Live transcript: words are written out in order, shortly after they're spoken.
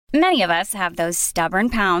Many of us have those stubborn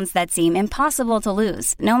pounds that seem impossible to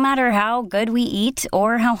lose, no matter how good we eat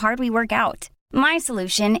or how hard we work out. My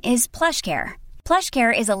solution is PlushCare.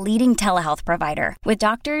 PlushCare is a leading telehealth provider with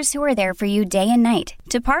doctors who are there for you day and night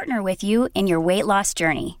to partner with you in your weight loss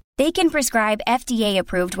journey. They can prescribe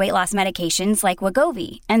FDA-approved weight loss medications like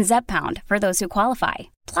Wegovy and Zepbound for those who qualify.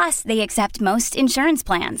 Plus, they accept most insurance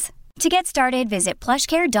plans. To get started, visit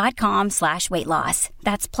plushcare.com/weightloss.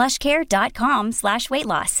 That's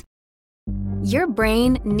plushcare.com/weightloss. Your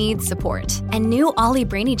brain needs support, and new Ollie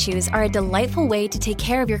Brainy Chews are a delightful way to take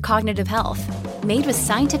care of your cognitive health. Made with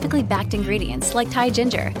scientifically backed ingredients like Thai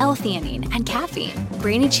ginger, L-theanine, and caffeine,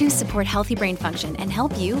 Brainy Chews support healthy brain function and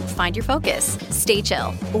help you find your focus, stay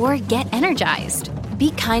chill, or get energized.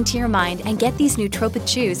 Be kind to your mind and get these nootropic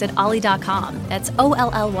chews at ollie.com. That's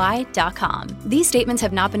OLLY.com. These statements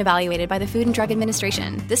have not been evaluated by the Food and Drug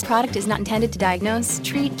Administration. This product is not intended to diagnose,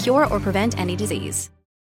 treat, cure, or prevent any disease.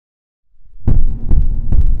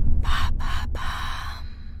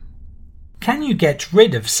 Can you get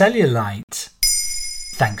rid of cellulite?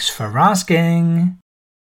 Thanks for asking.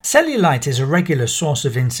 Cellulite is a regular source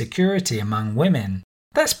of insecurity among women.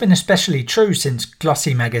 That's been especially true since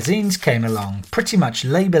glossy magazines came along, pretty much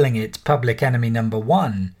labelling it public enemy number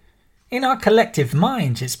one. In our collective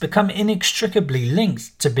mind, it's become inextricably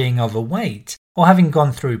linked to being overweight or having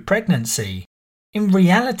gone through pregnancy. In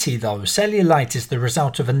reality, though, cellulite is the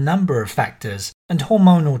result of a number of factors, and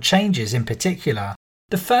hormonal changes in particular.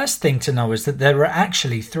 The first thing to know is that there are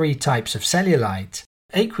actually three types of cellulite: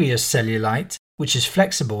 aqueous cellulite, which is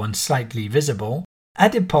flexible and slightly visible;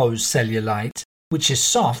 adipose cellulite, which is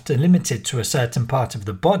soft and limited to a certain part of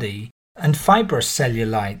the body; and fibrous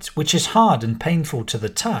cellulite, which is hard and painful to the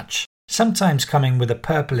touch, sometimes coming with a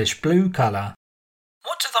purplish blue colour.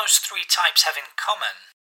 What do those three types have in common?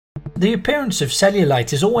 The appearance of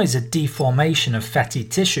cellulite is always a deformation of fatty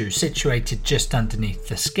tissue situated just underneath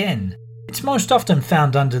the skin. It's most often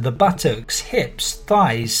found under the buttocks, hips,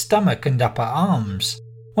 thighs, stomach and upper arms.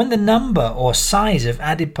 When the number or size of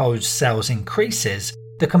adipose cells increases,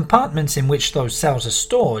 the compartments in which those cells are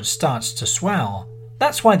stored starts to swell.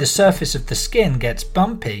 That's why the surface of the skin gets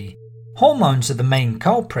bumpy. Hormones are the main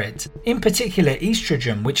culprit, in particular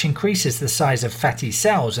estrogen, which increases the size of fatty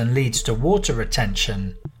cells and leads to water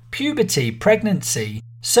retention. Puberty, pregnancy,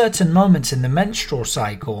 certain moments in the menstrual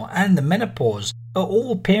cycle and the menopause are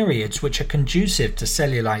all periods which are conducive to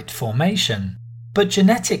cellulite formation. But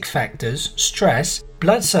genetic factors, stress,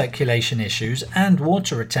 blood circulation issues and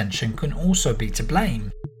water retention can also be to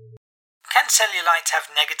blame. Can cellulite have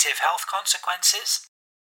negative health consequences?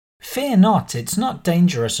 Fear not, it's not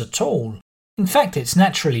dangerous at all. In fact, it's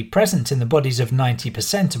naturally present in the bodies of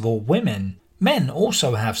 90% of all women. Men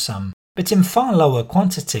also have some, but in far lower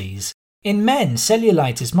quantities. In men,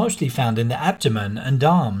 cellulite is mostly found in the abdomen and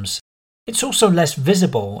arms. It's also less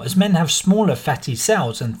visible as men have smaller fatty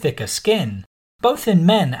cells and thicker skin. Both in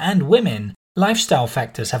men and women, lifestyle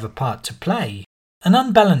factors have a part to play. An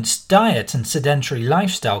unbalanced diet and sedentary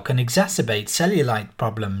lifestyle can exacerbate cellulite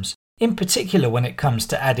problems, in particular when it comes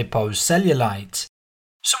to adipose cellulite.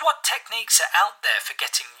 So what techniques are out there for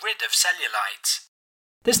getting rid of cellulite?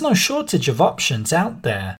 There's no shortage of options out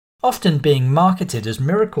there, often being marketed as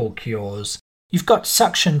miracle cures. You've got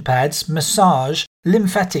suction pads, massage,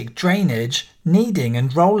 lymphatic drainage, kneading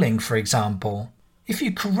and rolling, for example. If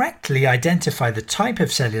you correctly identify the type of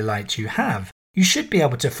cellulite you have, you should be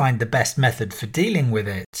able to find the best method for dealing with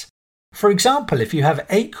it. For example, if you have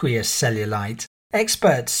aqueous cellulite,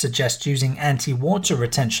 experts suggest using anti-water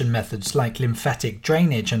retention methods like lymphatic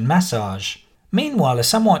drainage and massage. Meanwhile, a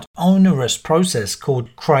somewhat onerous process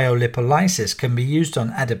called cryolipolysis can be used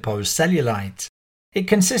on adipose cellulite. It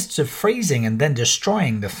consists of freezing and then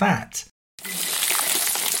destroying the fat.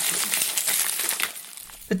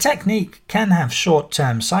 The technique can have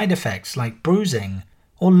short-term side effects like bruising,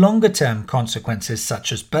 or longer-term consequences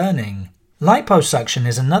such as burning. Liposuction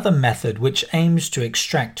is another method which aims to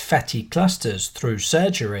extract fatty clusters through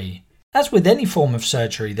surgery. As with any form of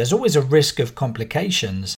surgery, there's always a risk of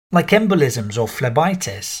complications, like embolisms or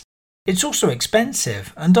phlebitis. It's also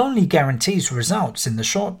expensive and only guarantees results in the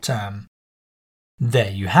short term.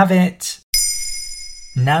 There you have it.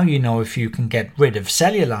 Now you know if you can get rid of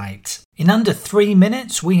cellulite. In under 3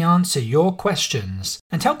 minutes, we answer your questions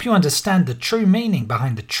and help you understand the true meaning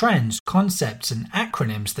behind the trends, concepts, and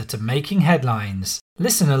acronyms that are making headlines.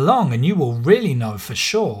 Listen along and you will really know for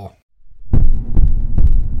sure.